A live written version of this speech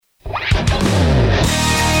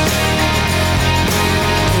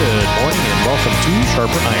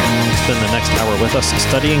spend the next hour with us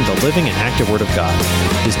studying the living and active Word of God,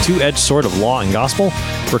 His two-edged sword of law and gospel,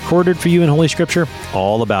 recorded for you in Holy Scripture,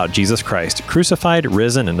 all about Jesus Christ, crucified,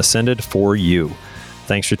 risen, and ascended for you.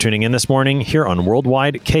 Thanks for tuning in this morning here on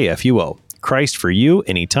Worldwide KFUO. Christ for you,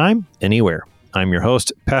 anytime, anywhere. I'm your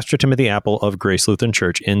host, Pastor Timothy Apple of Grace Lutheran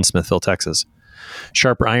Church in Smithville, Texas.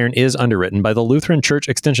 Sharper Iron is underwritten by the Lutheran Church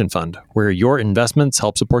Extension Fund, where your investments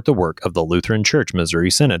help support the work of the Lutheran Church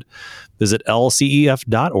Missouri Synod. Visit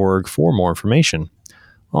lcef.org for more information.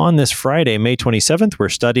 On this Friday, May 27th, we're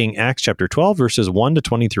studying Acts chapter 12, verses 1 to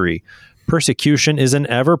 23. Persecution is an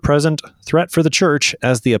ever-present threat for the church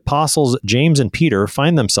as the apostles James and Peter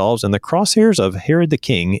find themselves in the crosshairs of Herod the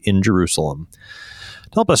King in Jerusalem.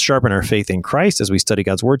 To help us sharpen our faith in Christ as we study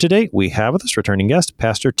God's Word today, we have with us returning guest,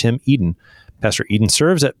 Pastor Tim Eden. Pastor Eden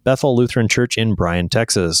serves at Bethel Lutheran Church in Bryan,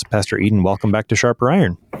 Texas. Pastor Eden, welcome back to Sharper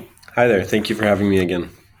Iron. Hi there. Thank you for having me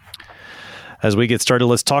again. As we get started,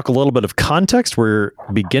 let's talk a little bit of context. We're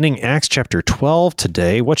beginning Acts chapter 12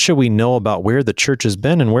 today. What should we know about where the church has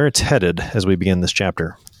been and where it's headed as we begin this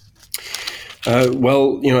chapter?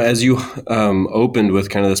 As you opened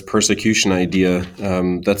with kind of this persecution idea,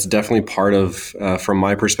 that's definitely part of, from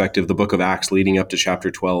my perspective, the book of Acts leading up to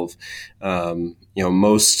chapter 12.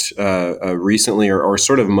 Most recently or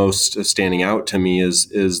sort of most standing out to me is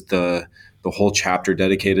the whole chapter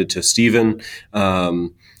dedicated to Stephen.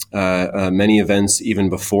 Many events even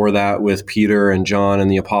before that with Peter and John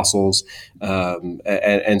and the apostles.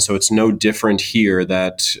 And so it's no different here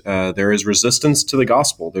that there is resistance to the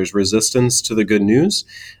gospel. There's resistance to the good news.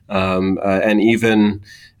 And even,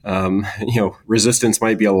 resistance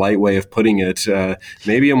might be a light way of putting it,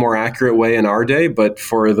 maybe a more accurate way in our day, but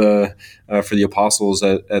for the apostles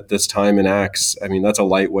at this time in Acts, I mean, that's a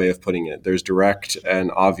light way of putting it. There's direct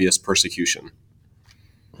and obvious persecution.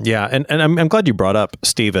 Yeah, and I'm glad you brought up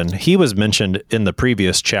Stephen. He was mentioned in the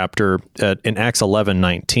previous chapter in Acts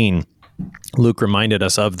 11:19. Luke reminded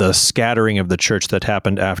us of the scattering of the church that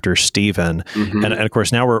happened after Stephen. Mm-hmm. And of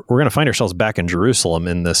course, now we're going to find ourselves back in Jerusalem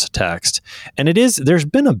in this text. And there's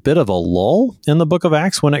been a bit of a lull in the book of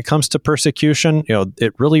Acts when it comes to persecution.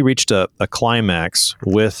 It really reached a climax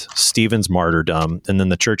with Stephen's martyrdom, and then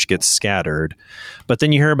the church gets scattered. But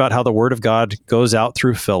then you hear about how the word of God goes out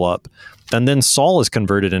through Philip. And then Saul is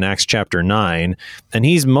converted in Acts chapter 9, and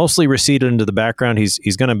he's mostly receded into the background.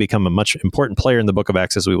 He's going to become a much important player in the book of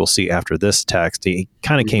Acts, as we will see after this text. He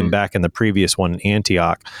kind of came back in the previous one in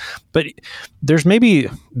Antioch. But there's maybe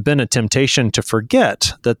been a temptation to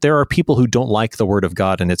forget that there are people who don't like the word of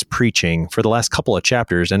God and its preaching for the last couple of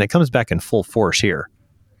chapters, and it comes back in full force here.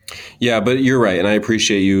 Yeah, but you're right, and I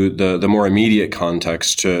appreciate you the more immediate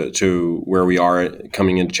context to where we are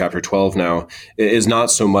coming into chapter 12 now is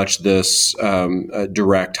not so much this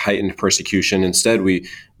direct heightened persecution. Instead,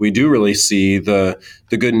 we do really see the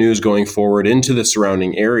good news going forward into the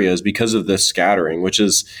surrounding areas because of this scattering, which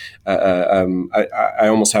is I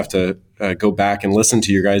almost have to go back and listen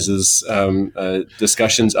to your guys'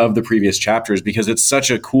 discussions of the previous chapters because it's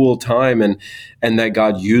such a cool time and that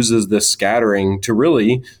God uses this scattering to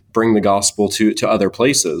really bring the gospel to other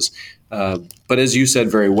places. But as you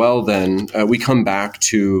said very well, then we come back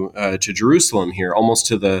to Jerusalem here, almost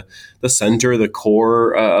to the center, the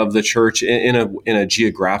core of the church in a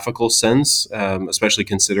geographical sense, especially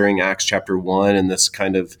considering Acts chapter 1 and this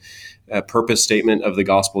kind of purpose statement of the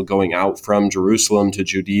gospel going out from Jerusalem to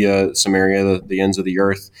Judea, Samaria, the ends of the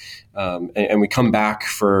earth. And we come back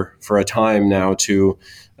for a time now to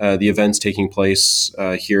the events taking place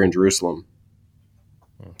here in Jerusalem.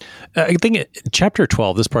 I think chapter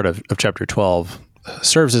 12, this part of chapter 12,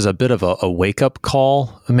 serves as a bit of a wake-up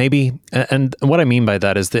call, maybe. And what I mean by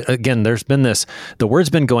that is that, again, there's been the word's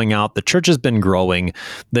been going out, the church has been growing,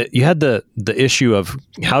 that you had the issue of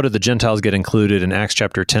how did the Gentiles get included in Acts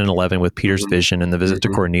chapter 10 and 11 with Peter's vision and the visit to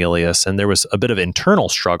Cornelius, and there was a bit of internal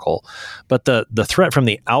struggle, but the threat from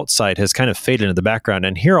the outside has kind of faded into the background,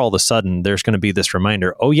 and here all of a sudden there's going to be this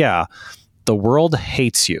reminder, oh yeah, the world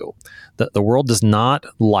hates you. The world does not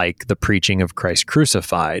like the preaching of Christ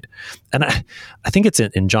crucified. And I think it's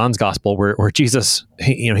in John's gospel where Jesus,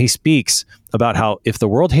 he speaks about how if the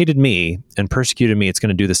world hated me and persecuted me, it's going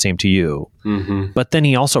to do the same to you. Mm-hmm. But then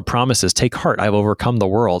he also promises, take heart, I've overcome the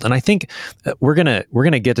world. And I think we're going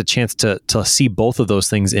to get a chance to see both of those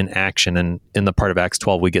things in action in the part of Acts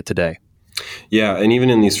 12 we get today. Yeah. And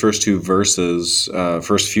even in these first few verses,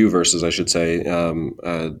 I should say,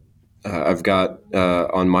 I've got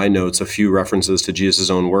on my notes a few references to Jesus'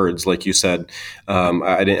 own words. Like you said,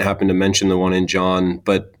 I didn't happen to mention the one in John,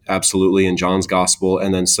 but absolutely in John's gospel.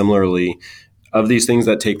 And then similarly, of these things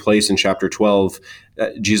that take place in chapter 12,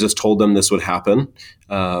 Jesus told them this would happen,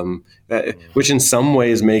 which in some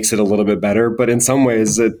ways makes it a little bit better, but in some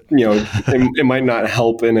ways it might not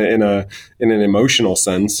help in an emotional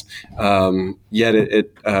sense. Yet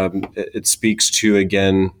it speaks to,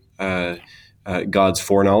 again, God's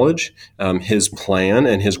foreknowledge, his plan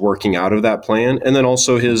and his working out of that plan, and then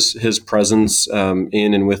also his presence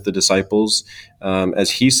in and with the disciples,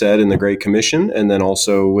 as he said in the Great Commission, and then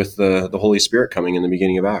also with the Holy Spirit coming in the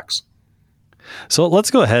beginning of Acts. So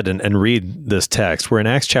let's go ahead and read this text. We're in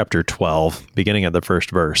Acts chapter 12, beginning at the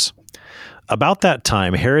first verse. About that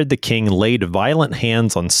time, Herod the king laid violent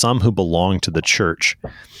hands on some who belonged to the church.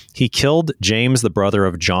 He killed James, the brother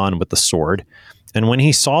of John, with the sword. And when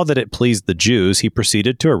he saw that it pleased the Jews, he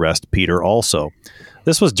proceeded to arrest Peter also.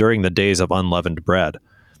 This was during the days of unleavened bread.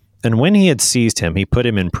 And when he had seized him, he put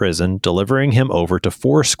him in prison, delivering him over to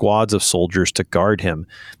 4 squads of soldiers to guard him,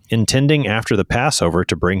 intending after the Passover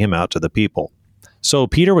to bring him out to the people. So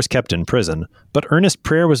Peter was kept in prison, but earnest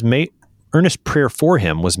prayer for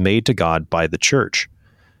him was made to God by the church.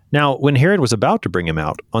 Now, when Herod was about to bring him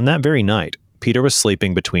out, on that very night, Peter was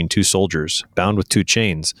sleeping between 2 soldiers, bound with 2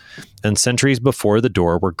 chains, and sentries before the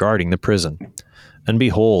door were guarding the prison. And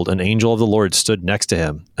behold, an angel of the Lord stood next to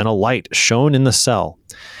him, and a light shone in the cell.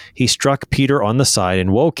 He struck Peter on the side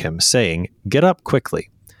and woke him, saying, "Get up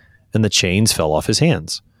quickly." And the chains fell off his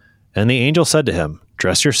hands. And the angel said to him,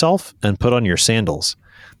 "Dress yourself and put on your sandals."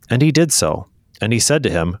 And he did so. And he said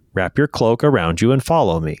to him, "Wrap your cloak around you and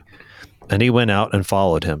follow me." And he went out and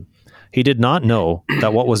followed him. He did not know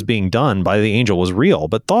that what was being done by the angel was real,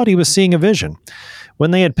 but thought he was seeing a vision.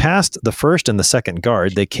 When they had passed the first and the second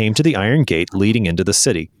guard, they came to the iron gate leading into the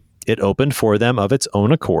city. It opened for them of its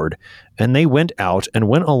own accord, and they went out and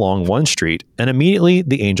went along one street, and immediately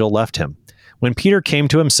the angel left him. When Peter came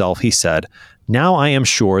to himself, he said, "Now I am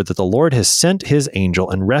sure that the Lord has sent his angel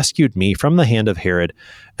and rescued me from the hand of Herod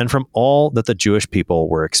and from all that the Jewish people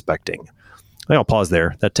were expecting." I'll pause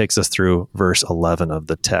there. That takes us through verse 11 of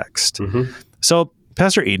the text. Mm-hmm. So,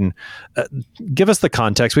 Pastor Eden, give us the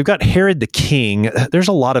context. We've got Herod the king. There's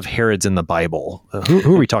a lot of Herods in the Bible.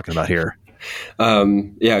 Who are we talking about here?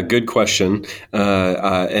 Yeah, good question.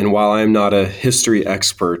 And while I'm not a history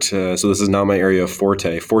expert, so this is not my area of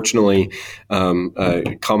forte, fortunately,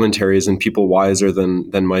 commentaries and people wiser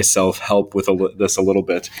than myself help with this a little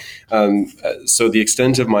bit. So the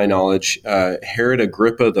extent of my knowledge, Herod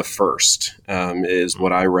Agrippa I is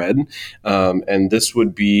what I read. And this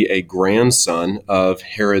would be a grandson of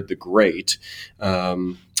Herod the Great,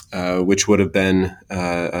 which would have been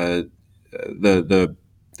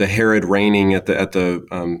the Herod reigning at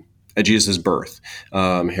Jesus' birth.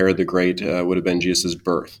 Herod the Great would have been Jesus'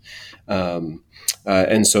 birth.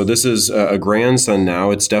 And so this is a grandson now.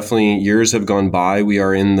 It's definitely, years have gone by. We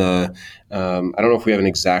are in the, I don't know if we have an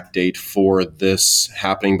exact date for this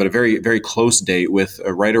happening, but a very, very close date with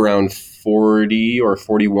right around 40 or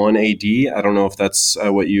 41 AD. I don't know if that's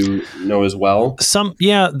what you know as well.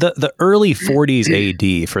 The early 40s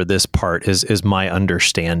AD for this part is my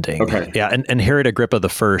understanding. Okay. Yeah, and Herod Agrippa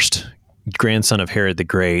I, grandson of Herod the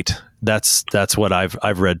Great, that's what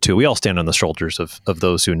I've read too. We all stand on the shoulders of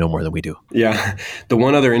those who know more than we do. Yeah. The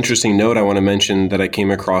one other interesting note I want to mention that I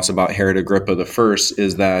came across about Herod Agrippa I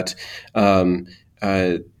is that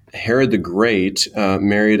Herod the Great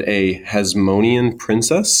married a Hasmonean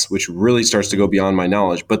princess, which really starts to go beyond my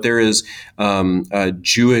knowledge. But there is a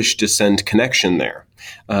Jewish descent connection there.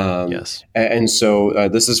 Yes. And so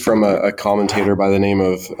this is from a commentator by the name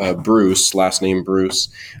of Bruce, last name Bruce,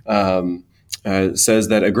 says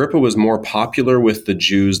that Agrippa was more popular with the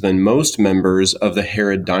Jews than most members of the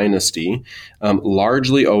Herod dynasty,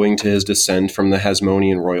 largely owing to his descent from the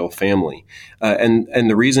Hasmonean royal family. And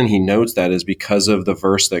the reason he notes that is because of the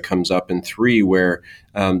verse that comes up in 3, where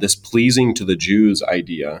this pleasing to the Jews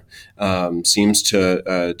idea seems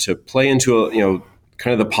to play into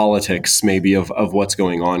kind of the politics maybe of what's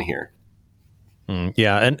going on here.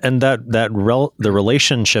 Yeah, and the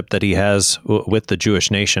relationship that he has with the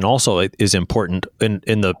Jewish nation also is important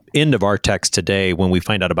in the end of our text today when we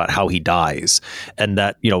find out about how he dies, and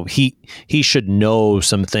that he should know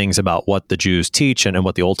some things about what the Jews teach and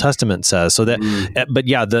what the Old Testament says. So that, but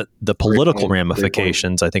yeah, the political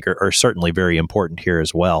ramifications I think are certainly very important here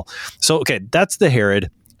as well. So okay, that's the Herod.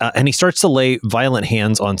 And he starts to lay violent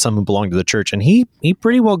hands on some who belong to the church, and he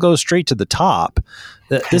pretty well goes straight to the top.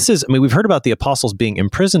 We've heard about the apostles being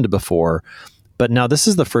imprisoned before, but now this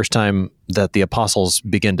is the first time that the apostles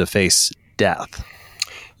begin to face death.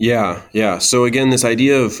 Yeah. So again, this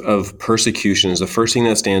idea of persecution is the first thing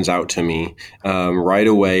that stands out to me right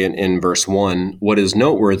away in verse 1. What is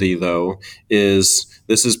noteworthy, though, is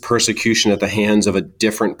this is persecution at the hands of a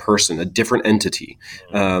different person, a different entity.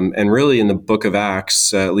 And really in the book of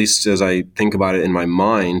Acts, at least as I think about it in my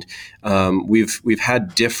mind, we've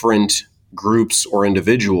had different groups or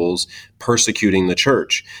individuals persecuting the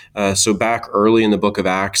church. So back early in the book of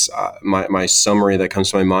Acts, my summary that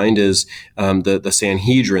comes to my mind is the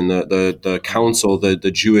Sanhedrin, the council,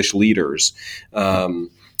 the Jewish leaders.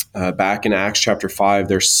 Back in Acts chapter 5,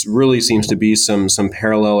 there really seems to be some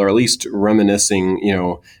parallel, or at least reminiscing,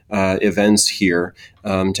 events here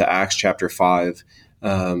to Acts chapter 5.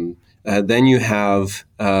 Then you have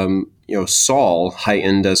Saul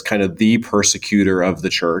heightened as kind of the persecutor of the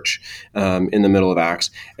church in the middle of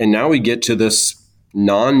Acts. And now we get to this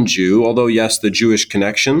non-Jew, although yes, the Jewish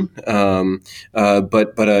connection,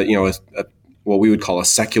 but what we would call a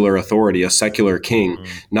secular authority, a secular king,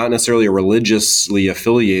 not necessarily a religiously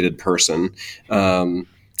affiliated person.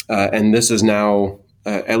 And this is now,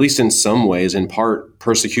 at least in some ways, in part,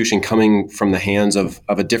 persecution coming from the hands of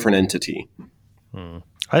a different entity.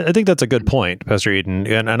 I think that's a good point, Pastor Eden,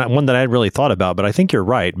 and one that I hadn't really thought about, but I think you're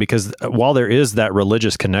right, because while there is that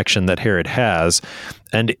religious connection that Herod has,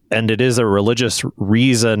 and it is a religious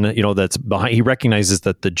reason, that's behind, he recognizes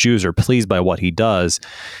that the Jews are pleased by what he does.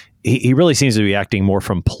 He really seems to be acting more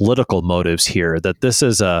from political motives here, that this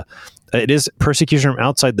is it is persecution from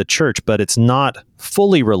outside the church, but it's not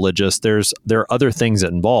fully religious. There are other things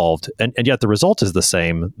involved, and yet the result is the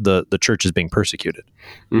same. The church is being persecuted.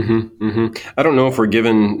 I don't know if we're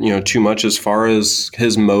given too much as far as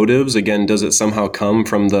his motives. Again, does it somehow come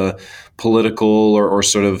from the political or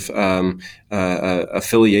sort of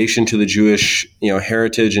affiliation to the Jewish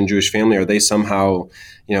heritage and Jewish family? Are they somehow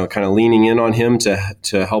kind of leaning in on him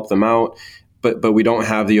to help them out? But we don't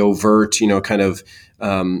have the overt kind of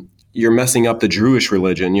you're messing up the Jewish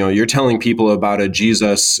religion. You're telling people about a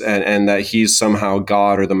Jesus and that he's somehow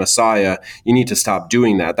God or the Messiah. You need to stop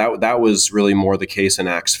doing that. That was really more the case in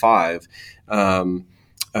Acts 5.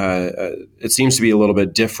 It seems to be a little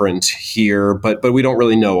bit different here, but we don't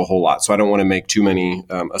really know a whole lot. So I don't want to make too many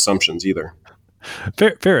assumptions either.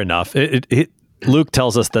 Fair enough. Luke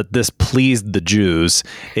tells us that this pleased the Jews.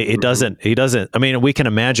 It doesn't. I mean, we can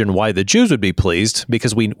imagine why the Jews would be pleased,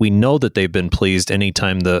 because we know that they've been pleased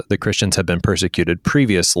anytime the Christians have been persecuted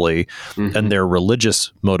previously, and their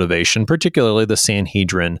religious motivation, particularly the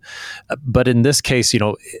Sanhedrin. But in this case,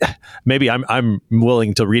 maybe I'm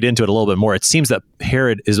willing to read into it a little bit more. It seems that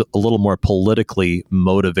Herod is a little more politically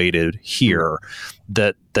motivated here.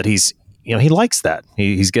 That he's. He likes that.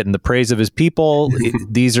 He's getting the praise of his people.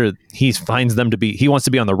 He finds them to be, he wants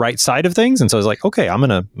to be on the right side of things. And so he's like, okay, I'm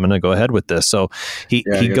going to go ahead with this. So he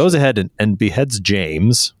goes ahead and beheads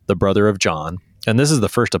James, the brother of John. And this is the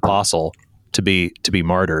first apostle to be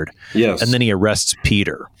martyred. Yes. And then he arrests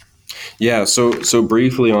Peter. Yeah. So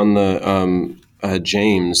briefly on the,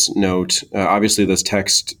 James note, obviously this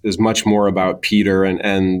text is much more about Peter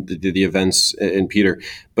and the events in Peter,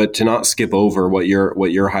 but to not skip over what you're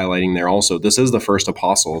highlighting there also, this is the first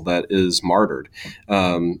apostle that is martyred.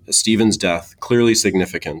 Stephen's death, clearly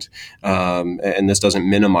significant, and this doesn't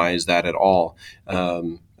minimize that at all.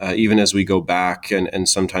 Even as we go back and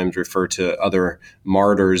sometimes refer to other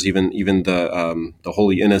martyrs, even the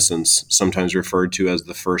holy innocents, sometimes referred to as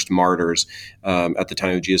the first martyrs at the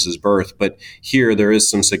time of Jesus' birth. But here there is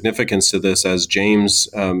some significance to this, as James.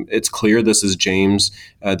 It's clear this is James,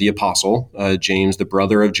 the apostle, James, the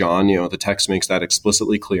brother of John. The text makes that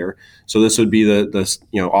explicitly clear. So this would be the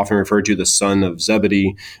often referred to the son of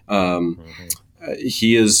Zebedee.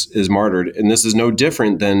 He is martyred, and this is no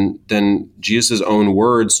different than Jesus' own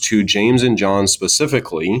words to James and John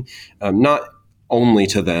specifically, not only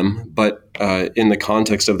to them, but in the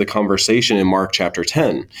context of the conversation in Mark chapter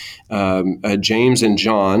 10. James and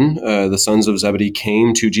John, the sons of Zebedee,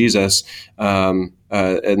 came to Jesus,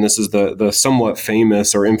 and this is the somewhat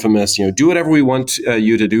famous or infamous, do whatever we want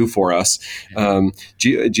you to do for us.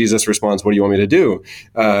 Jesus responds, what do you want me to do?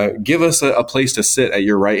 Give us a place to sit at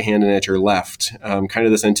your right hand and at your left, kind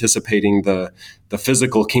of this anticipating the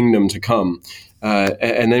physical kingdom to come.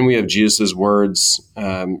 And then we have Jesus' words,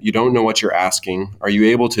 you don't know what you're asking. Are you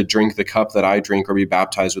able to drink the cup that I drink, or be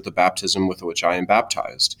baptized with the baptism with which I am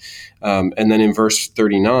baptized? And then in verse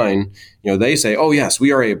 39, they say, oh, yes,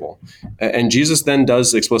 we are able. And Jesus then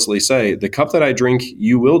does explicitly say, the cup that I drink,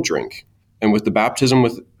 you will drink. And with the baptism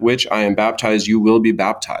with which I am baptized, you will be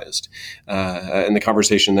baptized. And the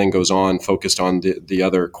conversation then goes on, focused on the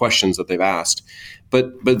other questions that they've asked.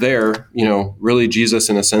 But there, really Jesus,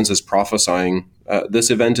 in a sense, is prophesying this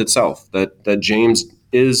event itself, that James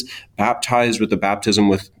is baptized with the baptism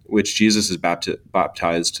with which Jesus is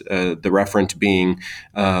baptized, the referent being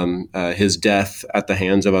his death at the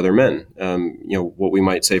hands of other men. What we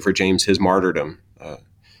might say for James, his martyrdom.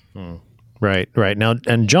 Right. Now,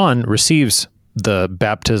 and John receives the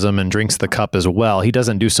baptism and drinks the cup as well. He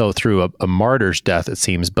doesn't do so through a martyr's death, it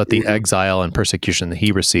seems, but the exile and persecution that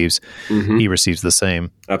he receives, he receives the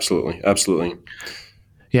same. Absolutely.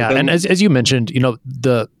 Yeah, and as you mentioned,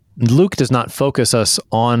 Luke does not focus us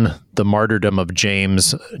on the martyrdom of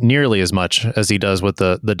James nearly as much as he does with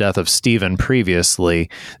the death of Stephen previously.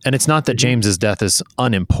 And it's not that James's death is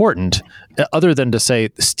unimportant, other than to say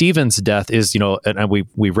Stephen's death is, and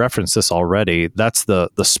we referenced this already, that's the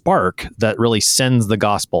spark that really sends the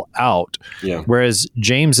gospel out. Yeah. Whereas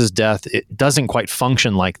James's death, it doesn't quite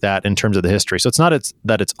function like that in terms of the history. So it's not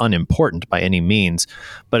that it's unimportant by any means,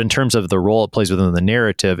 but in terms of the role it plays within the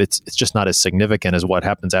narrative, it's just not as significant as what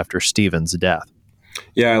happens after Stephen's death.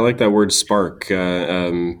 Yeah, I like that word spark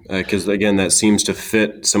because, again, that seems to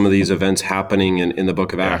fit some of these events happening in the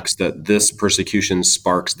book of Acts, that this persecution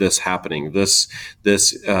sparks this happening. This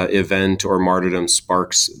event or martyrdom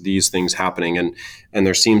sparks these things happening. And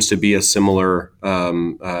there seems to be a similar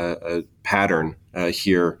pattern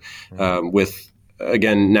here with,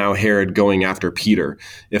 again, now Herod going after Peter.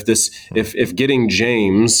 If getting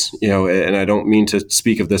James, and I don't mean to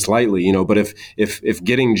speak of this lightly, but if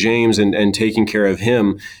getting James and taking care of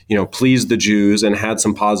him, pleased the Jews and had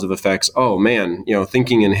some positive effects. Oh man,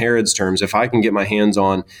 thinking in Herod's terms, if I can get my hands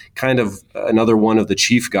on kind of another one of the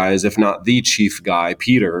chief guys, if not the chief guy,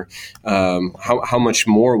 Peter, how much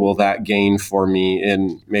more will that gain for me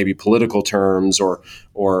in maybe political terms or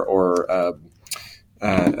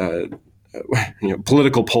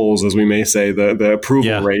political polls, as we may say, the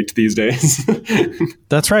approval rate these days.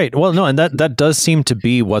 That's right. Well, no, and that does seem to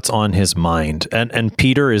be what's on his mind. And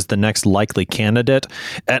Peter is the next likely candidate.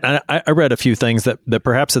 And I read a few things that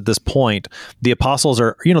perhaps at this point, the apostles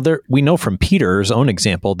are, we know from Peter's own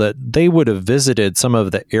example that they would have visited some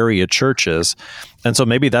of the area churches. And so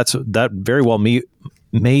maybe that very well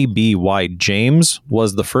may be why James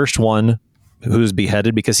was the first one who's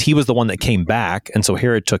beheaded, because he was the one that came back, and so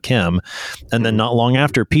Herod took him. And then not long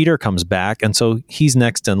after, Peter comes back, and so he's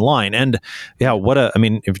next in line. And if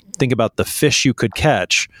you think about the fish you could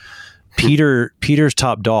catch, Peter's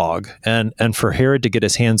top dog, and for Herod to get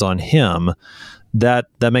his hands on him, that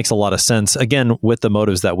makes a lot of sense, again, with the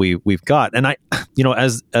motives that we've got. And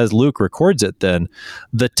as Luke records it, then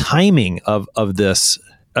the timing of this,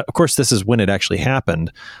 of course, this is when it actually happened,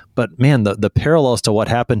 but man, the parallels to what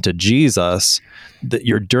happened to Jesus, that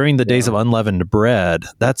you're during the days of unleavened bread,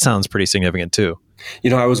 that sounds pretty significant too.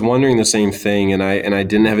 I was wondering the same thing, and I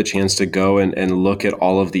didn't have a chance to go and look at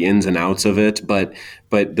all of the ins and outs of it, but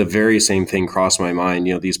the very same thing crossed my mind.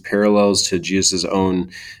 These parallels to Jesus'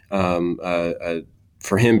 own,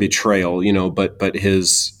 for him, betrayal. But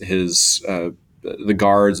his the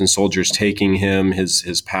guards and soldiers taking him,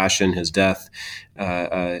 his passion, his death,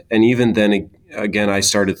 and even then again, I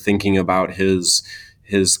started thinking about his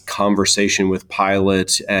conversation with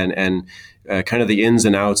Pilate and kind of the ins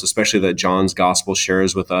and outs, especially that John's gospel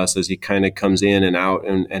shares with us as he kind of comes in and out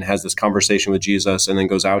and has this conversation with Jesus and then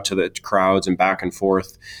goes out to the crowds and back and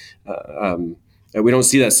forth. We don't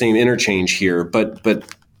see that same interchange here, but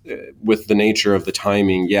with the nature of the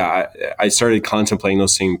timing, I started contemplating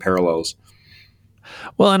those same parallels.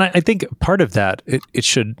 Well, and I think part of that,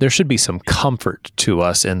 there should be some comfort to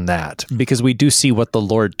us in that, because we do see what the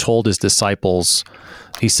Lord told his disciples.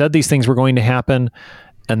 He said these things were going to happen,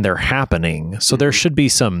 and they're happening. So there should be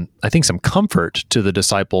some comfort to the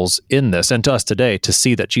disciples in this, and to us today, to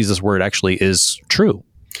see that Jesus' word actually is true.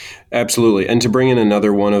 Absolutely. And to bring in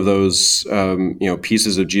another one of those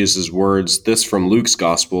pieces of Jesus' words, this from Luke's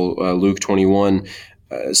gospel, Luke 21,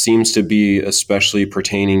 seems to be especially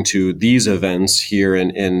pertaining to these events here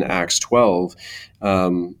in Acts 12.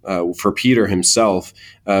 For Peter himself,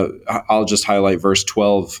 I'll just highlight verse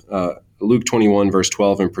 12, Luke 21, verse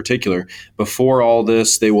 12 in particular. Before all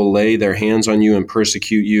this, they will lay their hands on you and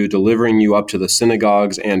persecute you, delivering you up to the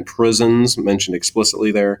synagogues and prisons, mentioned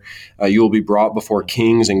explicitly there. You will be brought before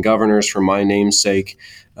kings and governors for my name's sake.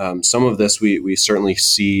 Some of this we certainly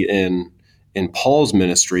see in Paul's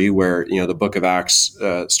ministry, where the book of Acts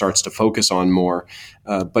starts to focus on more.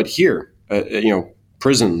 But here,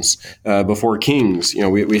 prisons before kings,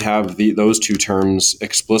 we have those two terms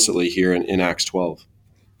explicitly here in Acts 12.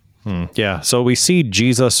 Yeah, so we see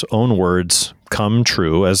Jesus' own words come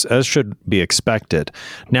true, as should be expected.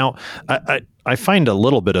 Now, I find a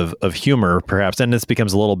little bit of humor, perhaps, and this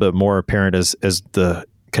becomes a little bit more apparent as the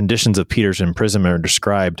conditions of Peter's imprisonment are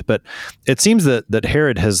described. But it seems that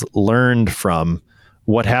Herod has learned from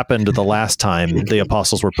what happened the last time the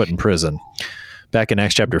apostles were put in prison, back in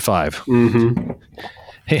Acts chapter 5. Mm-hmm.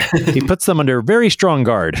 He puts them under very strong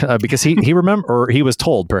guard because he was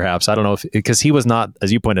told, perhaps, I don't know, because he was not,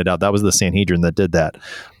 as you pointed out, that was the Sanhedrin that did that.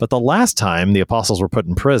 But the last time the apostles were put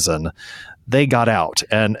in prison, they got out,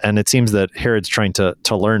 and it seems that Herod's trying to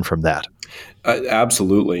learn from that.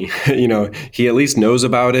 Absolutely. He at least knows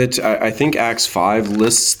about it. I think Acts 5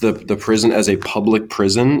 lists the prison as a public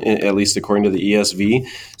prison, at least according to the ESV.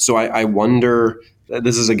 So I wonder,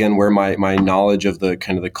 this is again where my knowledge of the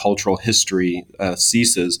kind of the cultural history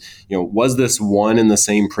ceases. Was this one in the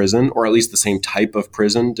same prison, or at least the same type of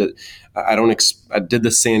prison? Did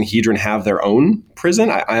the Sanhedrin have their own prison?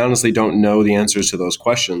 I honestly don't know the answers to those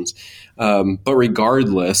questions. But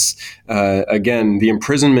regardless, again, the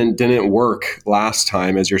imprisonment didn't work last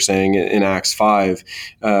time, as you're saying in Acts 5,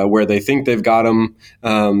 where they think they've got him.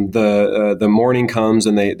 The morning comes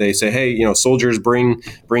and they say, hey, soldiers, bring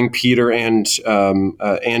Peter and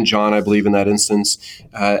John, I believe in that instance,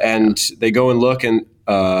 and they go and look, and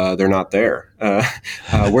they're not there.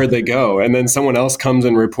 Where'd they go? And then someone else comes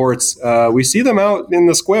and reports, we see them out in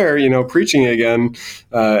the square, preaching again,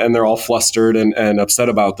 and they're all flustered and upset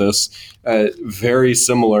about this. Very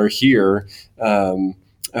similar here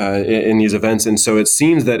in these events. And so it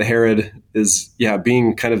seems that Herod is,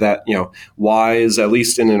 being kind of that, wise, at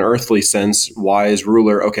least in an earthly sense, wise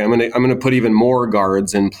ruler. Okay, I'm going to put even more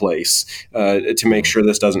guards in place to make sure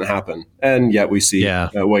this doesn't happen. And yet we see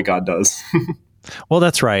what God does. Well,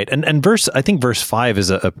 that's right. And I think verse 5 is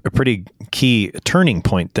a pretty key turning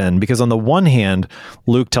point then, because on the one hand,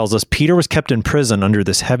 Luke tells us Peter was kept in prison under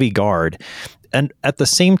this heavy guard. And at the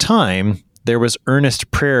same time, there was earnest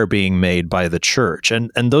prayer being made by the church. And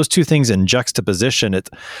those two things in juxtaposition,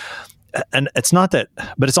 it's not that,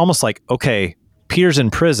 but it's almost like, okay, Peter's in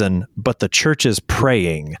prison, but the church is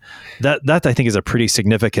praying. That I think is a pretty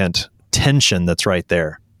significant tension that's right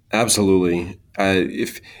there. Absolutely.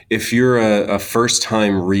 If you're a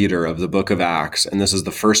first-time reader of the book of Acts, and this is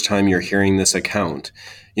the first time you're hearing this account,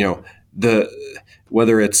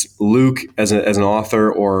 whether it's Luke as an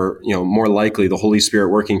author, or more likely the Holy Spirit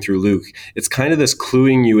working through Luke, it's kind of this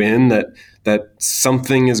cluing you in that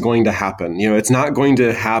something is going to happen. It's not going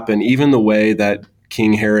to happen even the way that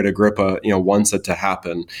King Herod Agrippa, wants it to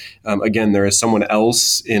happen. Again, there is someone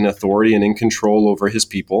else in authority and in control over his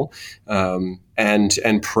people,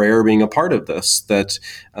 and prayer being a part of this. That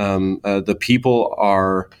the people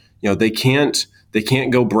are, they can't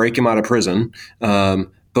go break him out of prison.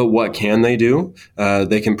 But what can they do?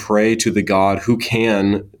 They can pray to the God who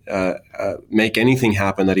can make anything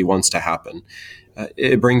happen that he wants to happen.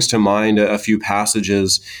 It brings to mind a few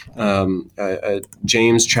passages.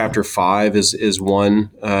 James chapter 5 is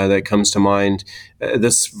one that comes to mind.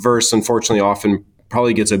 This verse, unfortunately, often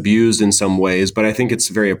probably gets abused in some ways, but I think it's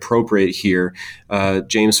very appropriate here.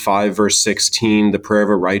 James 5, verse 16, the prayer of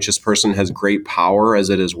a righteous person has great power as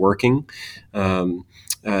it is working.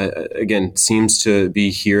 Again, seems to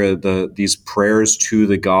be here these prayers to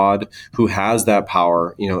the God who has that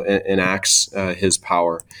power, enacts his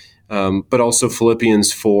power. But also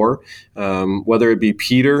Philippians 4, whether it be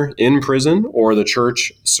Peter in prison or the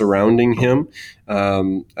church surrounding him.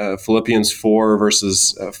 Philippians 4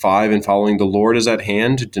 verses 5 and following, the Lord is at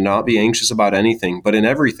hand. Do not be anxious about anything, but in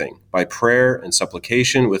everything, by prayer and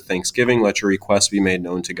supplication with thanksgiving, let your requests be made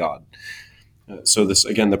known to God. So this,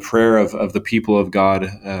 again, the prayer of the people of God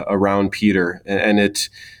around Peter, and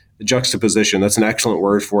juxtaposition, that's an excellent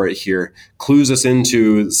word for it here, clues us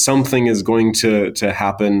into something is going to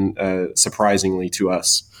happen surprisingly to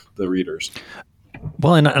us, the readers.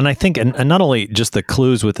 Well, and I think, and not only just the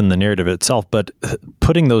clues within the narrative itself, but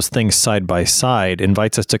putting those things side by side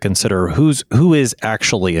invites us to consider who is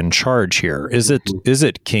actually in charge here. Is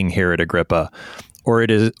it King Herod Agrippa? Or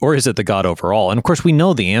is it the God overall? And of course, we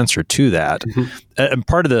know the answer to that. Mm-hmm. And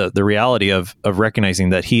part of the reality of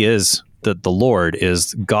recognizing that he is that the Lord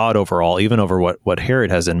is God overall, even over what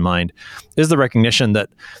Herod has in mind, is the recognition that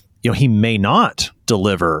he may not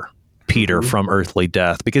deliver Peter from earthly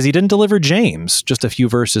death because he didn't deliver James just a few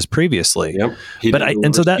verses previously. Yep.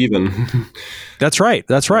 That's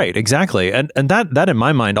right, exactly. And that in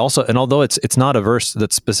my mind also, and although it's not a verse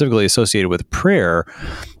that's specifically associated with prayer,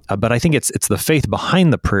 but I think it's the faith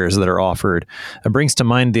behind the prayers that are offered. It brings to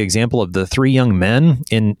mind the example of the three young men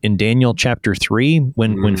in Daniel chapter 3,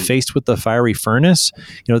 when faced with the fiery furnace.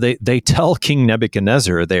 They tell King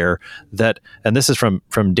Nebuchadnezzar there that, and this is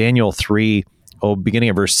from Daniel 3, beginning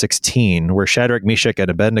of verse 16, where Shadrach, Meshach, and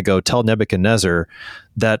Abednego tell Nebuchadnezzar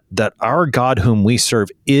that our God whom we serve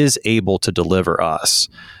is able to deliver us.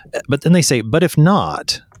 But then they say, but if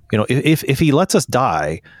not, if he lets us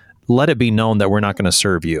die, let it be known that we're not going to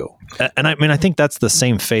serve you. And I mean, I think that's the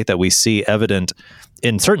same faith that we see evident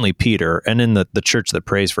in certainly Peter and in the church that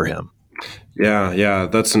prays for him. Yeah,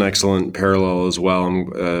 that's an excellent parallel as well.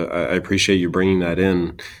 I appreciate you bringing that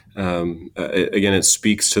in. Again, it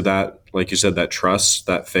speaks to that, like you said, that trust,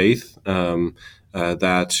 that faith,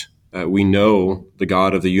 that we know the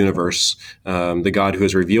God of the universe, the God who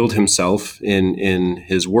has revealed himself in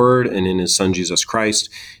his word and in his son, Jesus Christ.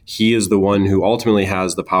 He is the one who ultimately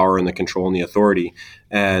has the power and the control and the authority.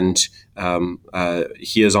 And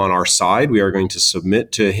he is on our side. We are going to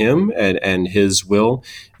submit to him and his will.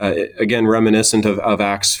 Again, reminiscent of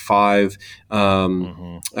Acts 5,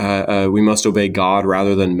 we must obey God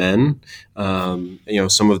rather than men.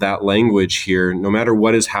 Some of that language here, no matter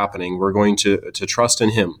what is happening, we're going to trust in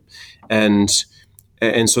him. And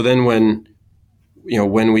so then when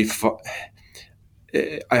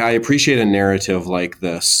I appreciate a narrative like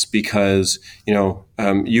this because,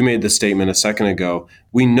 you made the statement a second ago,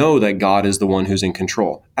 we know that God is the one who's in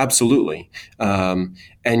control. Absolutely. And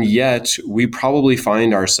yet we probably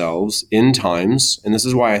find ourselves in times, and this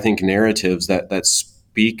is why I think narratives that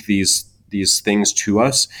speak these things to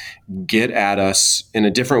us get at us in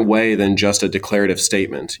a different way than just a declarative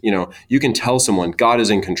statement. You can tell someone God is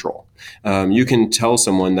in control. You can tell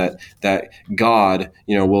someone that God,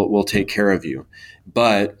 will take care of you.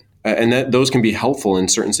 But and that those can be helpful in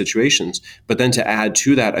certain situations. But then to add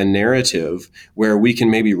to that a narrative where we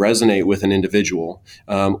can maybe resonate with an individual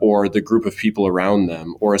or the group of people around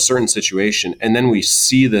them or a certain situation, and then we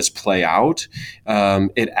see this play out,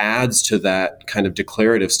 it adds to that kind of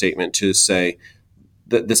declarative statement to say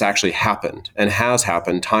that this actually happened and has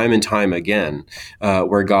happened time and time again,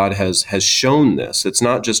 where God has shown this. It's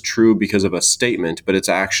not just true because of a statement, but it's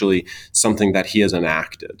actually something that he has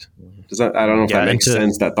enacted. I don't know if that makes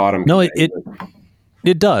sense, that thought I'm No,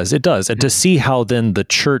 it does. It does. And to see how then the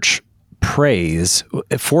church prays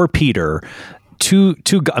for Peter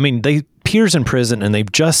Peter's in prison and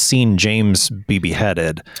they've just seen James be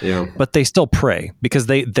beheaded, but they still pray because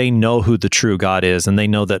they know who the true God is. And they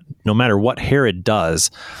know that no matter what Herod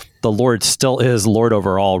does, the Lord still is Lord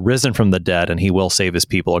over all, risen from the dead, and he will save his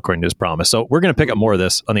people according to his promise. So we're going to pick up more of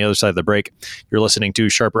this on the other side of the break. You're listening to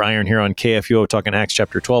Sharper Iron here on KFUO, talking Acts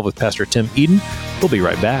chapter 12 with Pastor Tim Eden. We'll be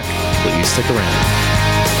right back. Please stick around.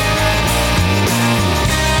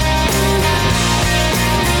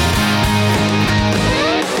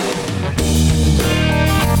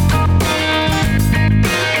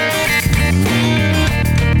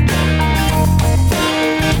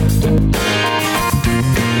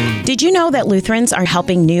 Did you know that Lutherans are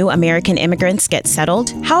helping new American immigrants get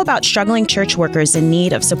settled? How about struggling church workers in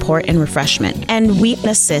need of support and refreshment? And we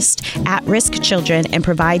assist at-risk children and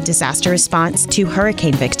provide disaster response to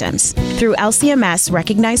hurricane victims. Through LCMS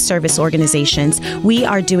recognized service organizations, we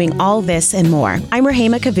are doing all this and more. I'm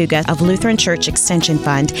Rahema Kavuga of Lutheran Church Extension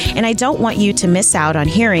Fund, and I don't want you to miss out on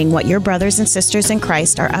hearing what your brothers and sisters in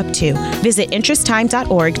Christ are up to. Visit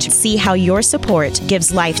interesttime.org to see how your support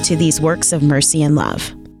gives life to these works of mercy and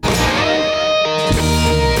love.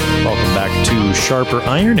 Welcome back to Sharper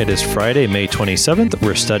Iron. It is Friday, May 27th.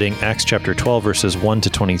 We're studying Acts chapter 12, verses 1 to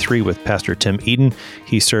 23 with Pastor Tim Eden.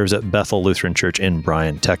 He serves at Bethel Lutheran Church in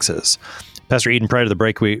Bryan, Texas. Pastor Eden, prior to the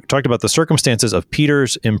break, we talked about the circumstances of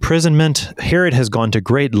Peter's imprisonment. Herod has gone to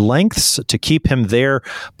great lengths to keep him there,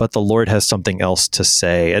 but the Lord has something else to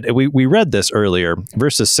say. And we read this earlier.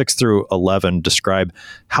 Verses 6 through 11 describe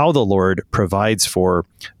how the Lord provides for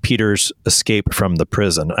Peter's escape from the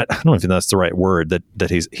prison. I don't know if that's the right word, that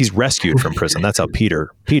he's rescued from prison. That's how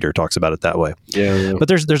Peter talks about it that way. Yeah. But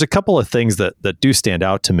there's a couple of things that do stand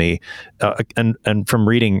out to me, and from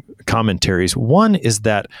reading commentaries. One is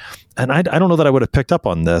that, and I don't know that I would have picked up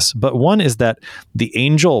on this, but one is that the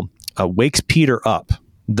angel wakes Peter up,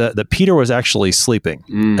 that Peter was actually sleeping.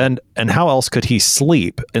 And how else could he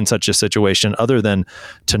sleep in such a situation other than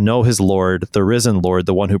to know his Lord, the risen Lord,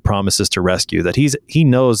 the one who promises to rescue, that he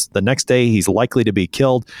knows the next day he's likely to be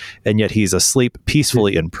killed, and yet he's asleep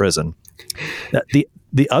peacefully in prison.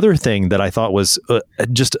 The other thing that I thought was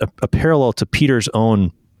just a parallel to Peter's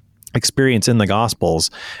own experience in the Gospels,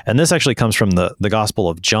 and this actually comes from the Gospel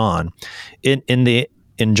of John.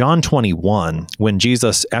 In John 21, when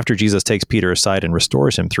after Jesus takes Peter aside and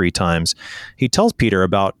restores him 3 times, he tells Peter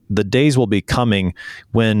about the days will be coming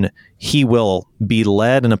when he will be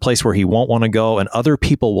led in a place where he won't want to go, and other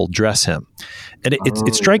people will dress him. And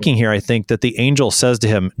it's striking here, I think, that the angel says to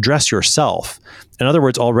him, dress yourself. In other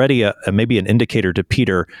words, already maybe an indicator to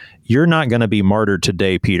Peter, you're not going to be martyred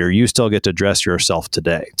today, Peter. You still get to dress yourself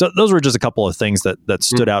today. So those were just a couple of things that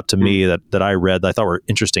stood out to me that I read that I thought were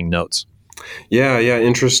interesting notes. Yeah,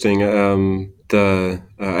 interesting.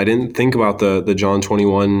 I didn't think about the John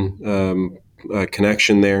 21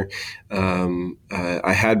 connection there.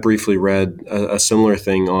 I had briefly read a similar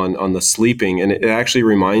thing on the sleeping, and it actually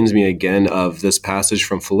reminds me again of this passage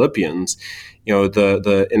from Philippians.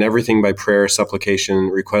 The in everything by prayer, supplication,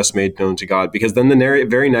 request made known to God. Because then the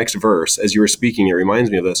very next verse, as you were speaking, it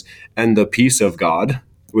reminds me of this. And the peace of God,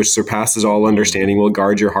 which surpasses all understanding, will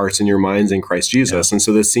guard your hearts and your minds in Christ Jesus. Yeah. And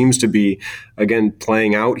so this seems to be, again,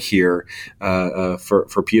 playing out here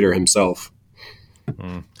for Peter himself.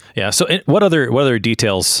 Mm. Yeah. So what other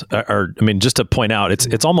details are, I mean, just to point out,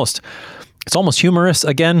 it's almost humorous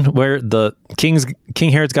again, where King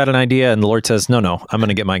Herod's got an idea and the Lord says, no, I'm going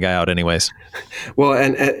to get my guy out anyways. Well,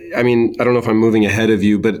 and I mean, I don't know if I'm moving ahead of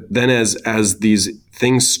you, but then as these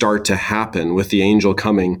things start to happen with the angel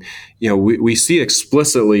coming, we see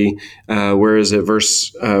explicitly, where is it,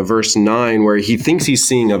 verse 9, where he thinks he's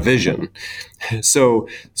seeing a vision. So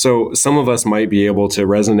some of us might be able to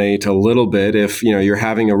resonate a little bit if, you're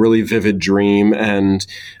having a really vivid dream and,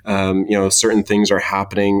 certain things are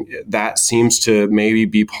happening. That seems to maybe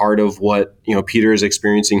be part of what, Peter is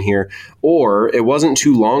experiencing here. Or it wasn't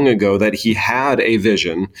too long ago that he had a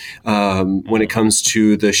vision when it comes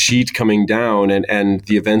to the sheet coming down and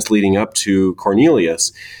the events leading up to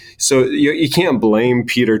Cornelius. So you can't blame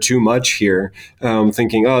Peter too much here,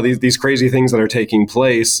 thinking, these crazy things that are taking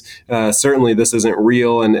place, certainly this isn't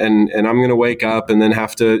real, and I'm going to wake up and then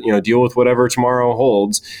have to deal with whatever tomorrow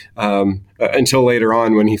holds, until later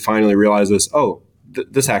on when he finally realizes,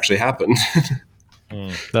 this actually happened.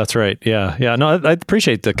 That's right. Yeah. No, I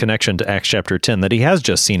appreciate the connection to Acts chapter 10, that he has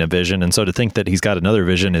just seen a vision. And so to think that he's got another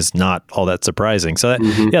vision is not all that surprising. So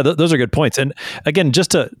those are good points. And again,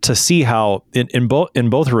 just to see how in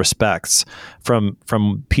both respects, from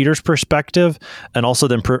Peter's perspective and also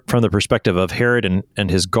then from the perspective of Herod and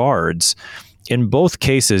his guards, in both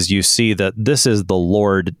cases, you see that this is the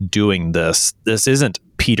Lord doing this. This isn't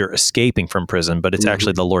Peter escaping from prison, but it's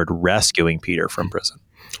actually the Lord rescuing Peter from prison.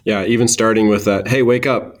 Yeah, even starting with that, hey, wake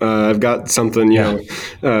up! I've got something.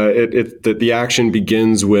 The action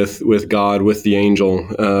begins with God, with the angel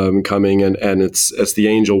coming, and it's the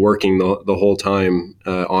angel working the whole time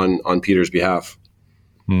on Peter's behalf.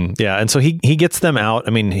 Yeah, and so he gets them out. I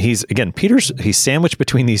mean, he's sandwiched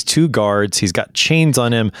between these two guards. He's got chains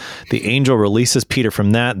on him. The angel releases Peter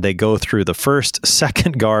from that. They go through the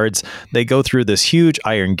second guards. They go through this huge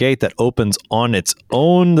iron gate that opens on its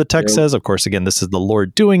own, the text says. Of course, again, this is the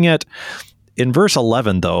Lord doing it. In verse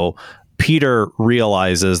 11, though, Peter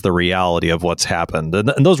realizes the reality of what's happened.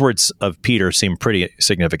 And those words of Peter seem pretty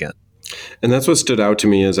significant. And that's what stood out to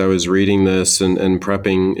me as I was reading this and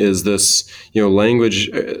prepping, is this, language,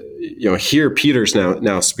 here Peter's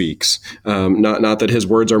now speaks, not that his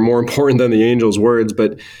words are more important than the angel's words,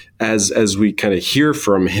 but as we kind of hear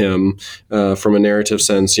from him, from a narrative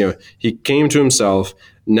sense, he came to himself.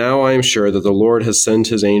 Now I am sure that the Lord has sent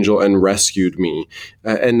his angel and rescued me.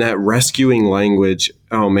 And that rescuing language,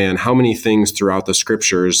 oh man, how many things throughout the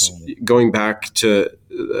scriptures, going back to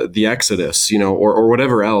the Exodus, or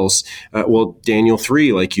whatever else. Daniel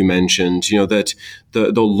 3, like you mentioned, that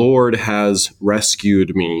the Lord has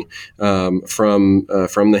rescued me from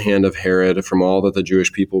the hand of Herod, from all that the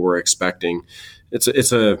Jewish people were expecting. It's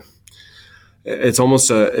almost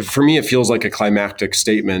for me, it feels like a climactic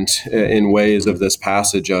statement in ways of this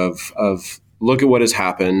passage of look at what has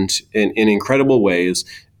happened in incredible ways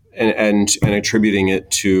and attributing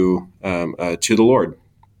it to the Lord.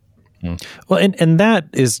 Well, and that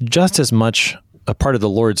is just as much a part of the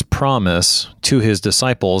Lord's promise to his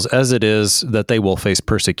disciples as it is that they will face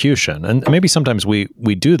persecution. And maybe sometimes we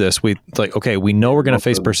do this. We know we're going to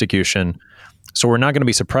face persecution, so we're not going to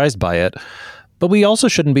be surprised by it. But we also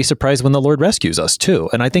shouldn't be surprised when the Lord rescues us too.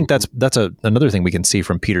 And I think that's another thing we can see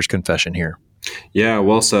from Peter's confession here. Yeah,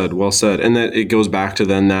 well said. And that it goes back to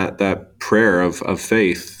then that prayer of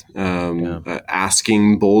faith.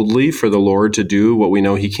 Asking boldly for the Lord to do what we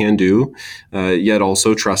know he can do, yet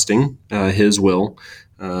also trusting his will,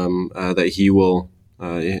 that he will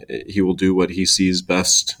do what he sees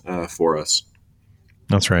best for us.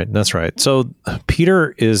 That's right. So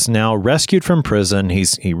Peter is now rescued from prison.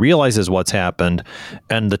 He realizes what's happened,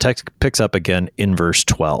 and the text picks up again in verse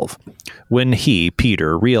 12. When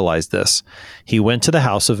Peter, realized this, he went to the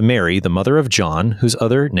house of Mary, the mother of John, whose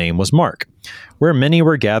other name was Mark, where many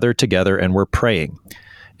were gathered together and were praying.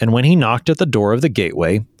 And when he knocked at the door of the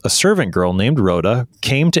gateway, a servant girl named Rhoda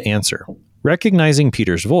came to answer. Recognizing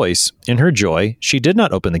Peter's voice, in her joy, she did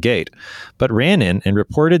not open the gate, but ran in and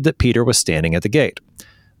reported that Peter was standing at the gate.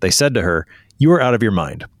 They said to her, "You are out of your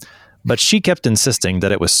mind." But she kept insisting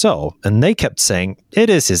that it was so, and they kept saying, "It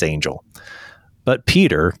is his angel." But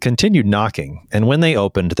Peter continued knocking, and when they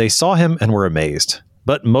opened, they saw him and were amazed.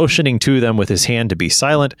 But motioning to them with his hand to be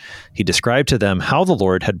silent, he described to them how the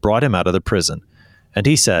Lord had brought him out of the prison. And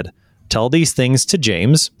he said, "Tell these things to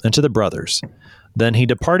James and to the brothers." Then he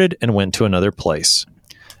departed and went to another place.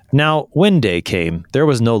 Now, when day came, there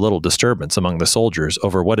was no little disturbance among the soldiers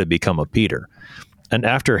over what had become of Peter. And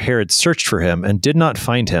after Herod searched for him and did not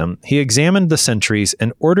find him, he examined the sentries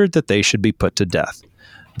and ordered that they should be put to death.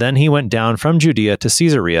 Then he went down from Judea to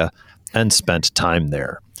Caesarea and spent time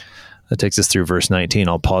there. That takes us through verse 19.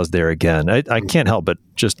 I'll pause there again. I can't help but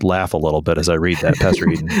just laugh a little bit as I read that, Pastor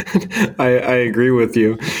Eden. I agree with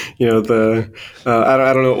you. You know,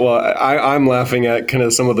 I don't know. Well, I'm laughing at kind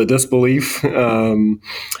of some of the disbelief. I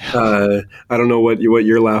don't know what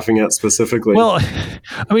you're laughing at specifically. Well,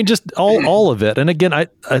 I mean, just all of it. And again, I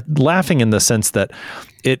laughing in the sense that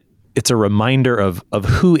it's a reminder of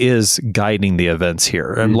who is guiding the events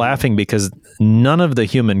here. I'm laughing because none of the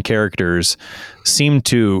human characters seem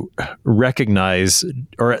to recognize,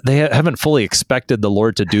 or they haven't fully expected the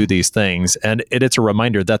Lord to do these things. And it's a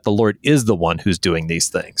reminder that the Lord is the one who's doing these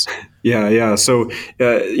things. Yeah. So,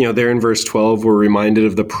 there in verse 12, we're reminded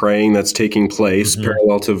of the praying that's taking place,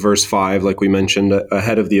 parallel to verse 5, like we mentioned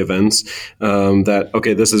ahead of the events, that,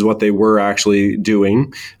 okay, this is what they were actually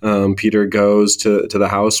doing. Peter goes to the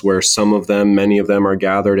house where many of them are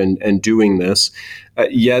gathered and doing this.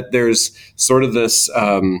 Yet there's sort of this,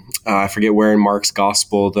 I forget where in Mark's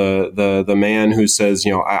gospel, the man who says,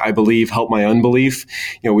 I believe, help my unbelief.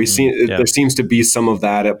 There seems to be some of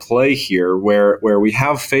that at play here where we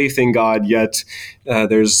have faith in God, yet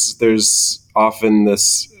there's often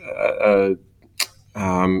this,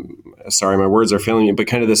 sorry, my words are failing me, but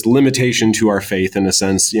kind of this limitation to our faith in a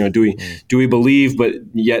sense. Do we believe, but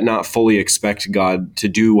yet not fully expect God to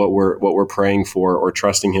do what we're praying for or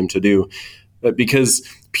trusting Him to do? Because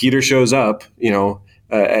Peter shows up,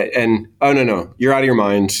 and oh no, you're out of your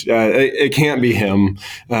mind. It can't be him.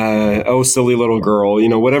 Oh, silly little girl.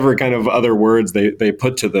 Whatever kind of other words they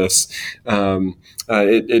put to this,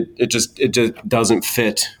 it just doesn't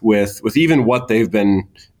fit with even what they've been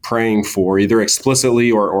praying for, either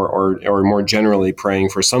explicitly or more generally praying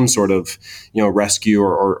for some sort of rescue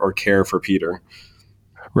or care for Peter.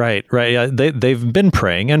 Right. Yeah, they've been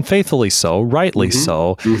praying, and faithfully so, rightly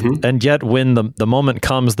so. And yet when the moment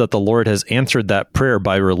comes that the Lord has answered that prayer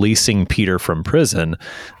by releasing Peter from prison,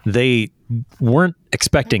 they weren't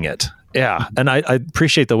expecting it. Yeah. And I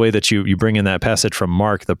appreciate the way that you bring in that passage from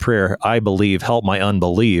Mark, the prayer, I believe, help my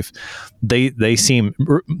unbelief. They seem,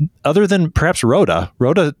 other than perhaps Rhoda,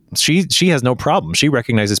 she has no problem. She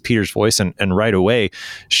recognizes Peter's voice and right away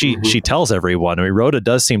she tells everyone. I mean, Rhoda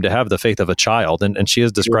does seem to have the faith of a child, and she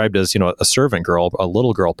is described as, a servant girl, a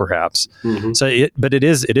little girl perhaps. But it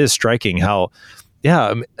is striking how,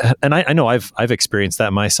 yeah, and I know I've experienced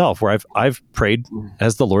that myself, where I've prayed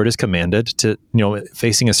as the Lord has commanded to,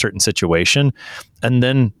 facing a certain situation, and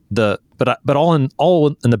then but all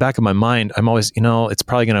in the back of my mind, I'm always, it's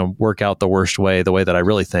probably going to work out the worst way, the way that I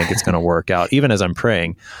really think it's going to work out, even as I'm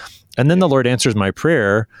praying, and then the Lord answers my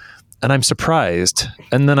prayer, and I'm surprised,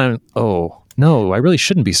 and then oh no, I really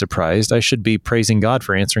shouldn't be surprised. I should be praising God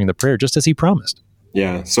for answering the prayer just as He promised.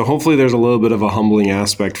 Yeah. So hopefully there's a little bit of a humbling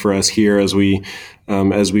aspect for us here as we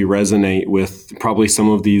resonate with probably some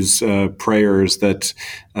of these prayers that,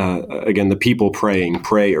 again, the people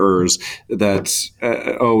prayers that,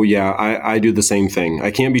 I do the same thing.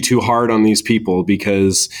 I can't be too hard on these people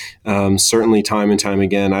because certainly time and time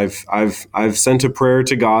again, I've sent a prayer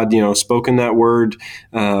to God, spoken that word,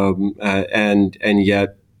 and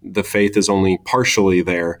yet the faith is only partially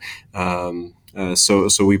there.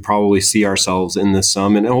 So we probably see ourselves in this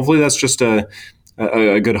some, and hopefully that's just a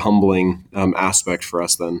good humbling aspect for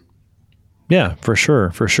us then. Yeah, for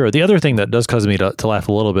sure. The other thing that does cause me to laugh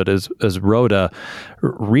a little bit is Rhoda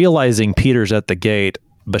realizing Peter's at the gate,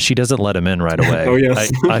 but she doesn't let him in right away. Oh,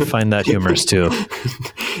 yes. I find that humorous too.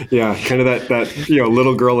 Yeah, kind of that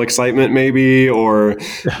little girl excitement maybe, or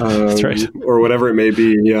that's right. Or whatever it may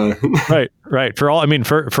be. Yeah. Right. For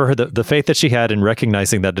her, the faith that she had in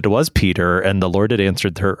recognizing that it was Peter and the Lord had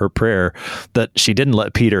answered her prayer, that she didn't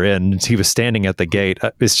let Peter in. He was standing at the gate.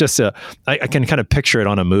 It's just I can kind of picture it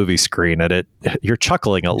on a movie screen, and you're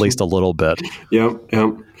chuckling at least a little bit. Yep.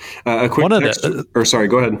 A quick sorry,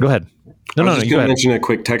 go ahead. Go ahead. I was just going to mention a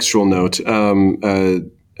quick textual note,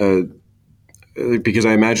 because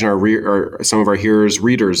I imagine some of our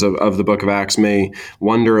readers of the book of Acts may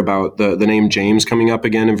wonder about the name James coming up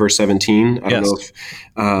again in verse 17. I don't know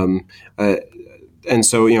if And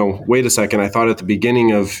so, wait a second, I thought at the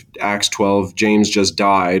beginning of Acts 12, James just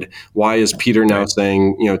died. Why is Peter now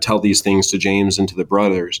saying, tell these things to James and to the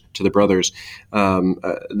brothers?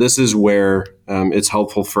 This is where it's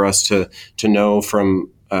helpful for us to know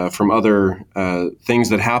from other things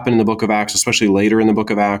that happen in the book of Acts, especially later in the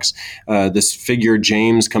book of Acts. This figure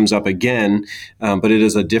James comes up again, but it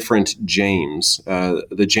is a different James.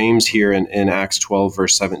 The James here in Acts 12,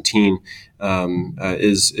 verse 17,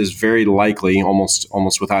 is very likely,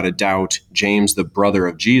 almost without a doubt, James, the brother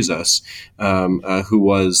of Jesus, who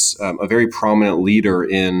was a very prominent leader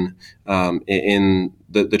in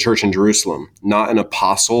the church in Jerusalem. Not an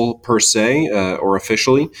apostle per se or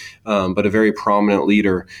officially, but a very prominent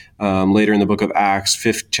leader. Later in the book of Acts,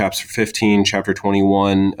 chapter 15, chapter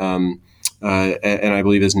 21, and I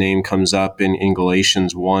believe his name comes up in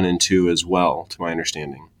Galatians 1 and 2 as well, to my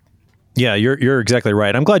understanding. Yeah, you're exactly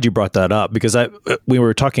right. I'm glad you brought that up because we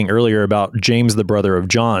were talking earlier about James, the brother of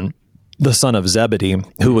John, the son of Zebedee,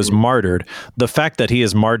 who was martyred. The fact that he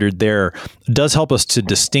is martyred there does help us to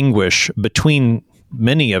distinguish between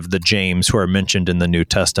many of the James who are mentioned in the New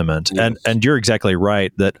Testament. Yes. And you're exactly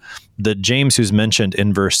right that the James who's mentioned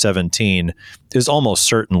in verse 17 is almost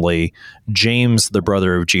certainly James, the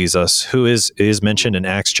brother of Jesus, who is mentioned in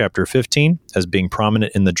Acts chapter 15 as being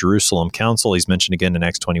prominent in the Jerusalem Council. He's mentioned again in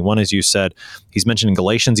Acts 21, as you said. He's mentioned in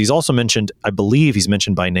Galatians. He's also mentioned, I believe he's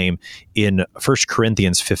mentioned by name in 1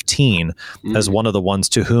 Corinthians 15 as one of the ones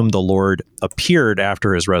to whom the Lord appeared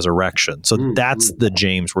after his resurrection. So that's the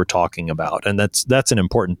James we're talking about. And that's an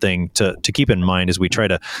important thing to keep in mind as we try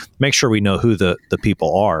to make sure we know who the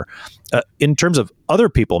people are. In terms of other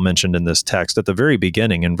people mentioned in this text, at the very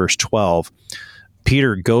beginning in verse 12,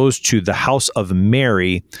 Peter goes to the house of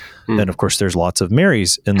Mary. And of course, there's lots of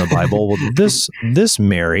Marys in the Bible. Well, this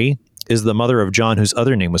Mary is the mother of John, whose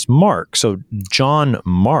other name was Mark. So John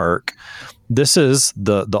Mark, this is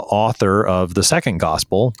the author of the second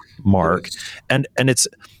gospel, Mark. And it's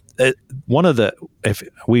one of the, if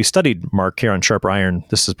we studied Mark here on Sharper Iron,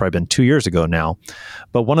 this has probably been 2 years ago now,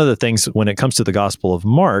 but one of the things when it comes to the Gospel of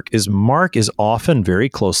Mark is often very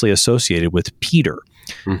closely associated with Peter.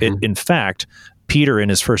 In fact, Peter in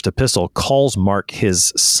his first epistle calls Mark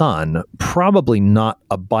his son, probably not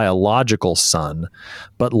a biological son,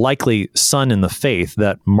 but likely son in the faith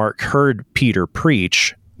that Mark heard Peter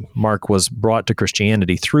preach. Mark was brought to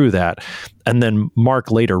Christianity through that. And then Mark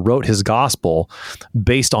later wrote his gospel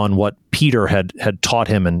based on what Peter had taught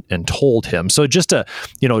him and told him. So just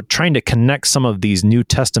trying to connect some of these New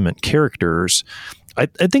Testament characters, I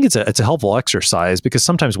think it's a helpful exercise because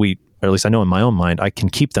sometimes or at least I know in my own mind, I can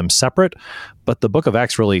keep them separate, but the book of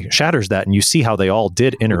Acts really shatters that, and you see how they all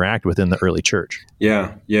did interact within the early church.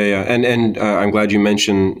 Yeah. And I'm glad you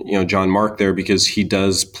mentioned, John Mark there because he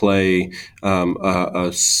does play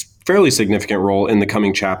a fairly significant role in the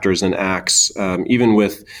coming chapters in Acts, even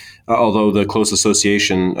with, although the close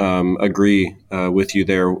association, agree with you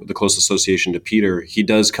there, the close association to Peter, he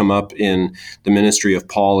does come up in the ministry of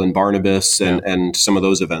Paul and Barnabas and some of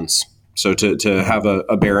those events. So to have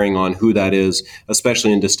a bearing on who that is,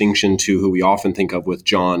 especially in distinction to who we often think of with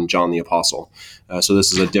John the Apostle. So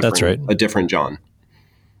this is a different John.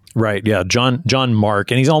 Right. Yeah. John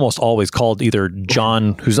Mark. And he's almost always called either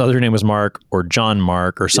John, whose other name was Mark, or John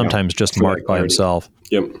Mark, or sometimes just Mark by himself.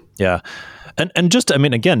 Yep. Yeah. And just, I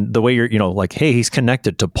mean, again, the way you're, hey, he's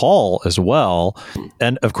connected to Paul as well.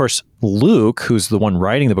 And of course, Luke, who's the one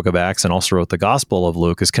writing the book of Acts and also wrote the Gospel of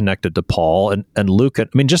Luke, is connected to Paul. And Luke, I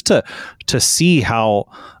mean, just to see how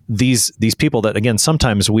these people that, again,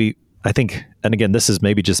 sometimes I think, and again, this is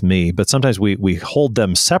maybe just me, but sometimes we hold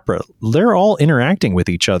them separate. They're all interacting with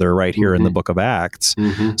each other right here in the book of Acts.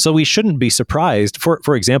 So we shouldn't be surprised.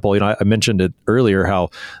 For example, I mentioned it earlier, how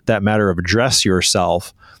that matter of dress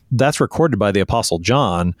yourself, that's recorded by the Apostle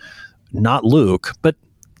John, not Luke, but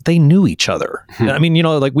they knew each other. I mean,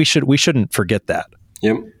 we shouldn't forget that.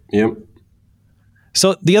 Yep.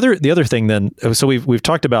 So the other thing then, so we've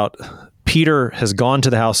talked about Peter has gone to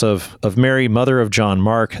the house of Mary, mother of John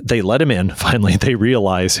Mark. They let him in. Finally, they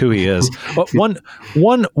realize who he is. But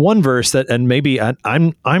one verse that, and maybe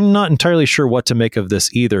I'm not entirely sure what to make of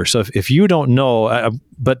this either. So if you don't know,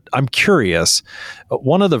 but I'm curious,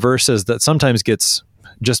 one of the verses that sometimes gets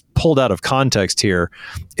just pulled out of context here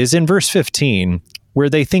is in verse 15, where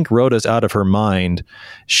they think Rhoda's out of her mind.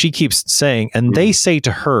 She keeps saying, and they say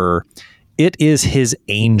to her, "It is his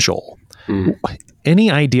angel."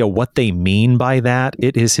 Any idea what they mean by that?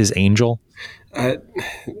 It is his angel?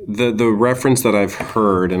 The reference that I've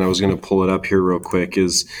heard, and I was going to pull it up here real quick,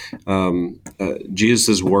 is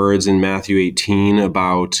Jesus' words in Matthew 18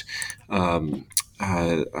 about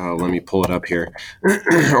let me pull it up here,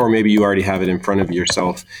 or maybe you already have it in front of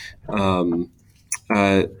yourself.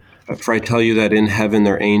 For I tell you that in heaven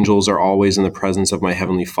their angels are always in the presence of my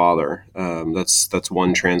heavenly Father. That's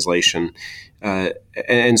one translation.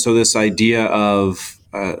 And so this idea of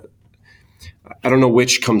I don't know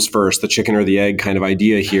which comes first, the chicken or the egg kind of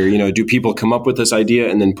idea here. Do people come up with this idea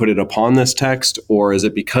and then put it upon this text, or is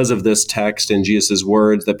it because of this text and Jesus'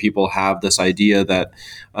 words that people have this idea that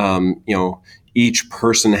each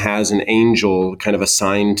person has an angel kind of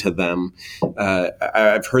assigned to them?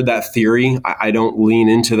 I've heard that theory. I don't lean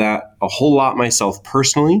into that a whole lot myself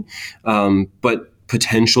personally, but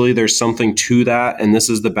potentially there's something to that, and this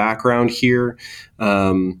is the background here.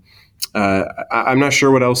 I'm not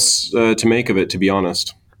sure what else to make of it, to be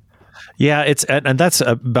honest. Yeah, and that's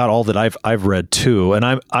about all that I've read too.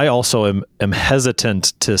 And I also am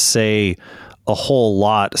hesitant to say a whole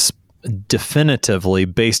lot definitively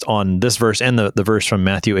based on this verse and the verse from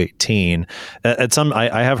Matthew 18.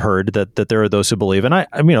 I have heard that there are those who believe, and I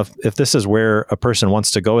mean, if this is where a person wants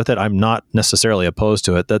to go with it, I'm not necessarily opposed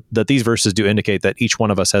to it. That these verses do indicate that each one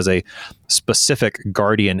of us has a specific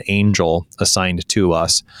guardian angel assigned to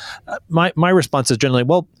us. My response is generally,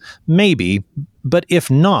 well, maybe. But if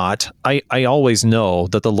not, I always know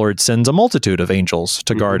that the Lord sends a multitude of angels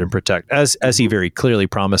to guard and protect, as he very clearly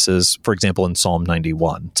promises, for example, in Psalm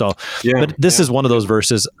 91. So, but this is one of those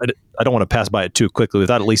verses, I don't want to pass by it too quickly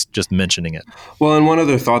without at least just mentioning it. Well, and one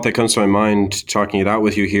other thought that comes to my mind talking it out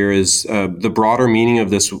with you here is the broader meaning of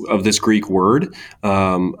this Greek word,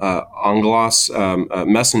 angelos,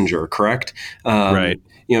 messenger, correct? Right.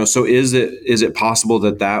 So is it possible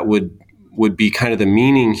that would be kind of the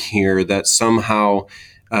meaning here, that somehow,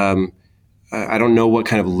 I don't know what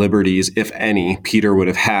kind of liberties, if any, Peter would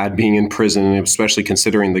have had being in prison, especially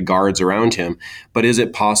considering the guards around him. But is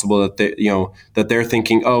it possible that they're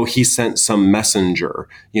thinking, oh, he sent some messenger,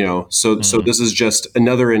 so this is just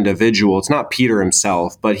another individual. It's not Peter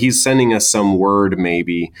himself, but he's sending us some word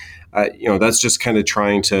maybe. That's just kind of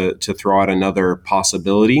trying to throw out another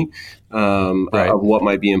possibility of what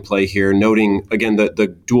might be in play here, noting, again,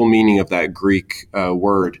 the dual meaning of that Greek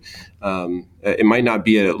word. It might not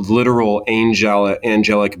be a literal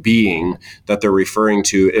angelic being that they're referring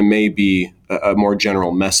to. It may be a more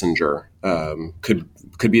general messenger, could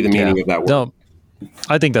be the meaning of that word. No,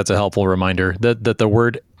 I think that's a helpful reminder that the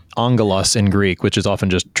word angelos in Greek, which is often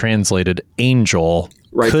just translated angel,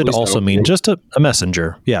 could also mean just a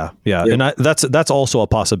messenger. Yeah. And that's also a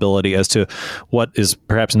possibility as to what is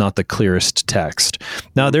perhaps not the clearest text.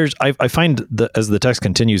 Now, I find as the text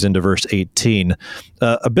continues into verse 18,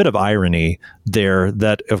 a bit of irony there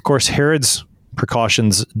that, of course, Herod's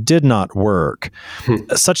precautions did not work,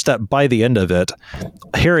 such that by the end of it,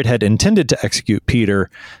 Herod had intended to execute Peter.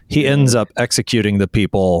 He ends up executing the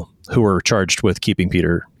people who were charged with keeping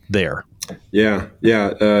Peter there. Yeah.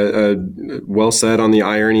 Well said on the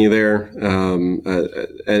irony there,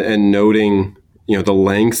 and noting, the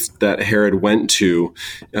lengths that Herod went to.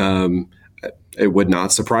 It would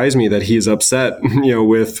not surprise me that he's upset,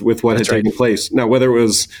 with what had taken place. Now, whether it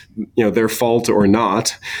was, their fault or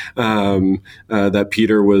not, that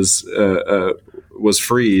Peter was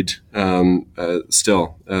freed,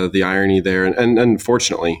 still the irony there, and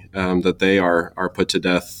unfortunately that they are put to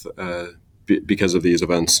death because of these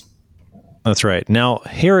events. That's right. Now,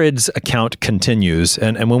 Herod's account continues,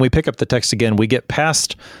 and when we pick up the text again, we get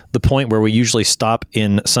past the point where we usually stop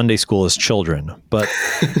in Sunday school as children. But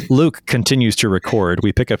Luke continues to record.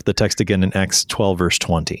 We pick up the text again in Acts 12, verse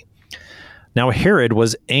 20. Now, Herod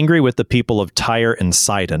was angry with the people of Tyre and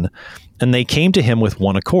Sidon, and they came to him with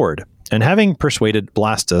one accord. And having persuaded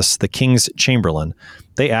Blastus, the king's chamberlain,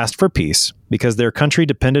 they asked for peace, because their country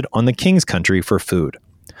depended on the king's country for food.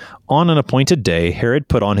 On an appointed day, Herod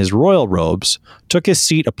put on his royal robes, took his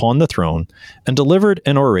seat upon the throne, and delivered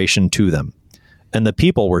an oration to them. And the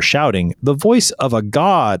people were shouting, "The voice of a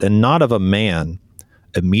god and not of a man."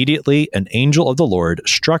 Immediately, an angel of the Lord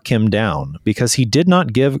struck him down, because he did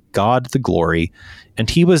not give God the glory, and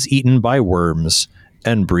he was eaten by worms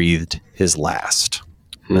and breathed his last.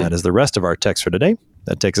 That is the rest of our text for today.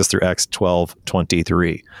 That takes us through Acts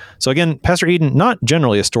 12:23. So again, Pastor Eden, not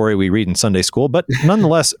generally a story we read in Sunday school, but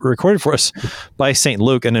nonetheless recorded for us by St.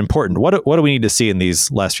 Luke and important. What do we need to see in these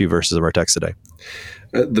last few verses of our text today?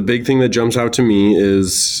 The big thing that jumps out to me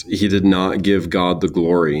is he did not give God the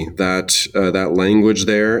glory. That language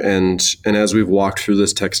there, and as we've walked through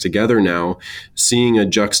this text together now, seeing a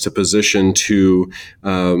juxtaposition to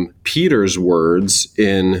Peter's words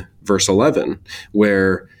in verse 11,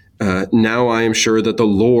 where now I am sure that the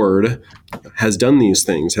Lord has done these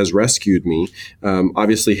things, has rescued me.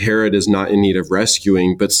 Obviously, Herod is not in need of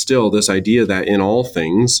rescuing, but still this idea that in all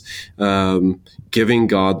things, giving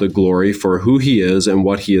God the glory for who he is and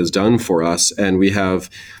what he has done for us. And we have,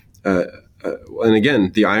 and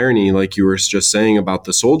again, the irony, like you were just saying about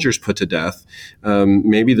the soldiers put to death,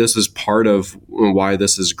 maybe this is part of why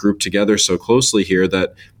this is grouped together so closely here,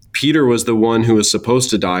 that Peter was the one who was supposed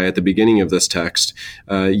to die at the beginning of this text,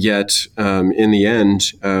 yet in the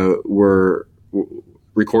end were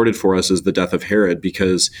recorded for us as the death of Herod,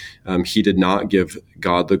 because he did not give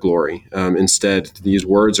God the glory. Instead, these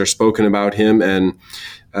words are spoken about him, and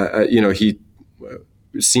he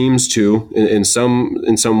seems to, in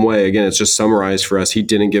some way, again, it's just summarized for us, he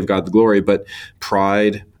didn't give God the glory, but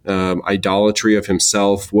pride, idolatry of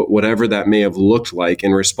himself, whatever that may have looked like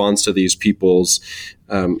in response to these people's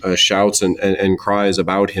shouts and cries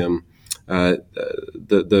about him.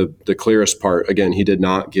 The clearest part, again, he did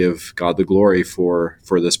not give God the glory for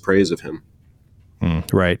this praise of him.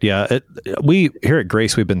 Right. Yeah. We here at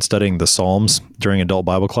Grace, we've been studying the Psalms during adult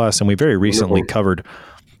Bible class, and we very recently covered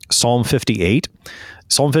Psalm 58.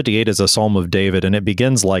 Psalm 58 is a psalm of David, and it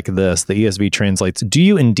begins like this. The ESV translates, "Do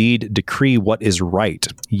you indeed decree what is right,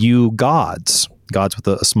 you gods?" Gods with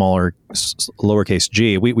a smaller lowercase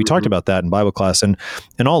g. We talked about that in Bible class, and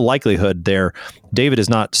in all likelihood there, David is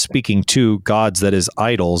not speaking to gods, that is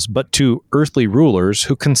idols, but to earthly rulers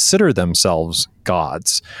who consider themselves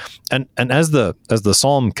gods. And as the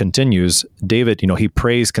psalm continues, David, he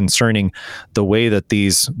prays concerning the way that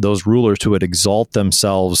those rulers who would exalt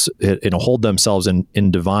themselves, hold themselves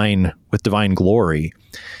in divine glory.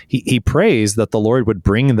 He prays that the Lord would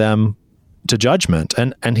bring them to judgment.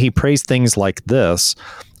 And he prays things like this: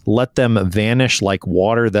 let them vanish like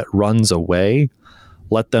water that runs away.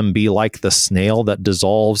 Let them be like the snail that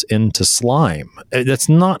dissolves into slime. That's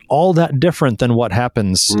not all that different than what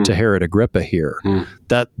happens to Herod Agrippa here.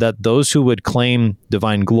 That those who would claim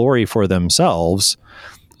divine glory for themselves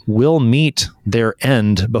will meet their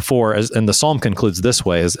end before, and the psalm concludes this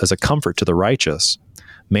way, as a comfort to the righteous.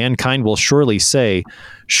 Mankind will surely say,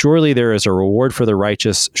 surely there is a reward for the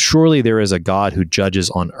righteous. Surely there is a God who judges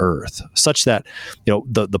on earth. Such that,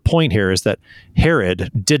 the point here is that Herod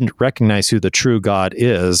didn't recognize who the true God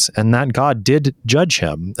is, and that God did judge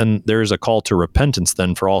him. And there is a call to repentance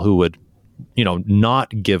then for all who would,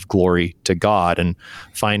 not give glory to God and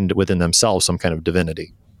find within themselves some kind of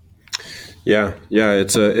divinity. Yeah.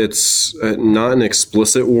 It's not an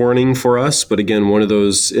explicit warning for us, but again, one of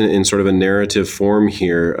those in sort of a narrative form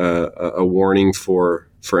here, a warning for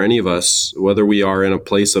any of us, whether we are in a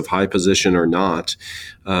place of high position or not,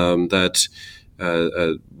 that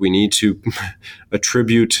we need to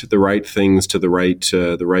attribute the right things to the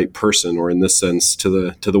right person, or in this sense,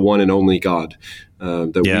 to the one and only God.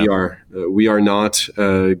 We are not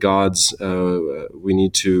gods. We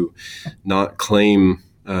need to not claim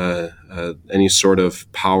any sort of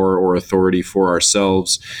power or authority for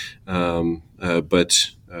ourselves,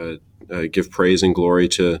 but give praise and glory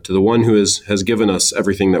to the one who has given us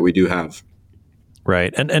everything that we do have.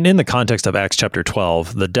 Right. And in the context of Acts chapter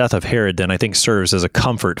 12, the death of Herod then I think serves as a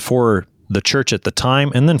comfort for the church at the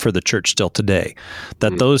time, and then for the church still today,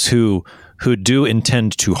 that those who do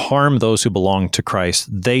intend to harm those who belong to Christ,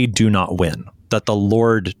 they do not win, that the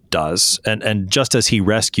Lord does. And just as he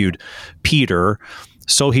rescued Peter,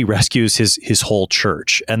 so he rescues his whole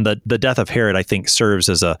church. And the death of Herod, I think, serves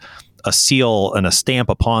as a seal and a stamp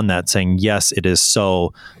upon that, saying, yes, it is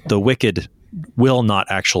so. The wicked will not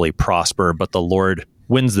actually prosper, but the Lord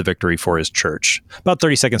wins the victory for his church. About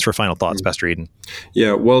 30 seconds for final thoughts, Pastor Eden.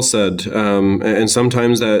 Yeah, well said. And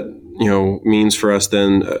sometimes that means for us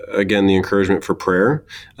then, again, the encouragement for prayer.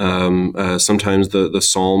 Sometimes the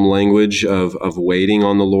psalm language of waiting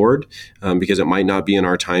on the Lord, because it might not be in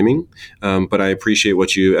our timing. But I appreciate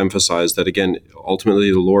what you emphasized, that again,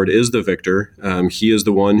 ultimately the Lord is the victor. He is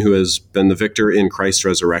the one who has been the victor in Christ's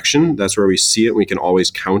resurrection. That's where we see it, and we can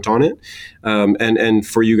always count on it. And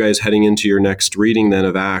for you guys heading into your next reading then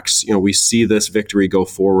of Acts, we see this victory go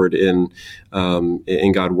forward in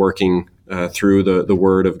God working through the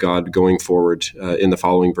word of God going forward in the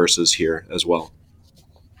following verses here as well.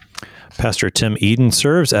 Pastor Tim Eden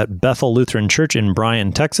serves at Bethel Lutheran Church in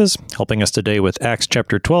Bryan, Texas, helping us today with Acts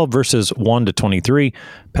chapter 12, verses 1 to 23.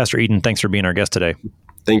 Pastor Eden, thanks for being our guest today.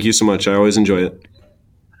 Thank you so much. I always enjoy it.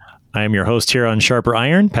 I am your host here on Sharper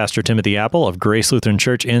Iron, Pastor Timothy Apple of Grace Lutheran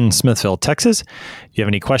Church in Smithville, Texas. If you have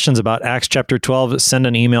any questions about Acts chapter 12, send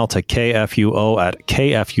an email to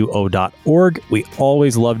kfuo@kfuo.org. We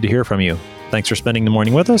always love to hear from you. Thanks for spending the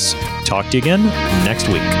morning with us. Talk to you again next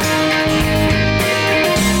week.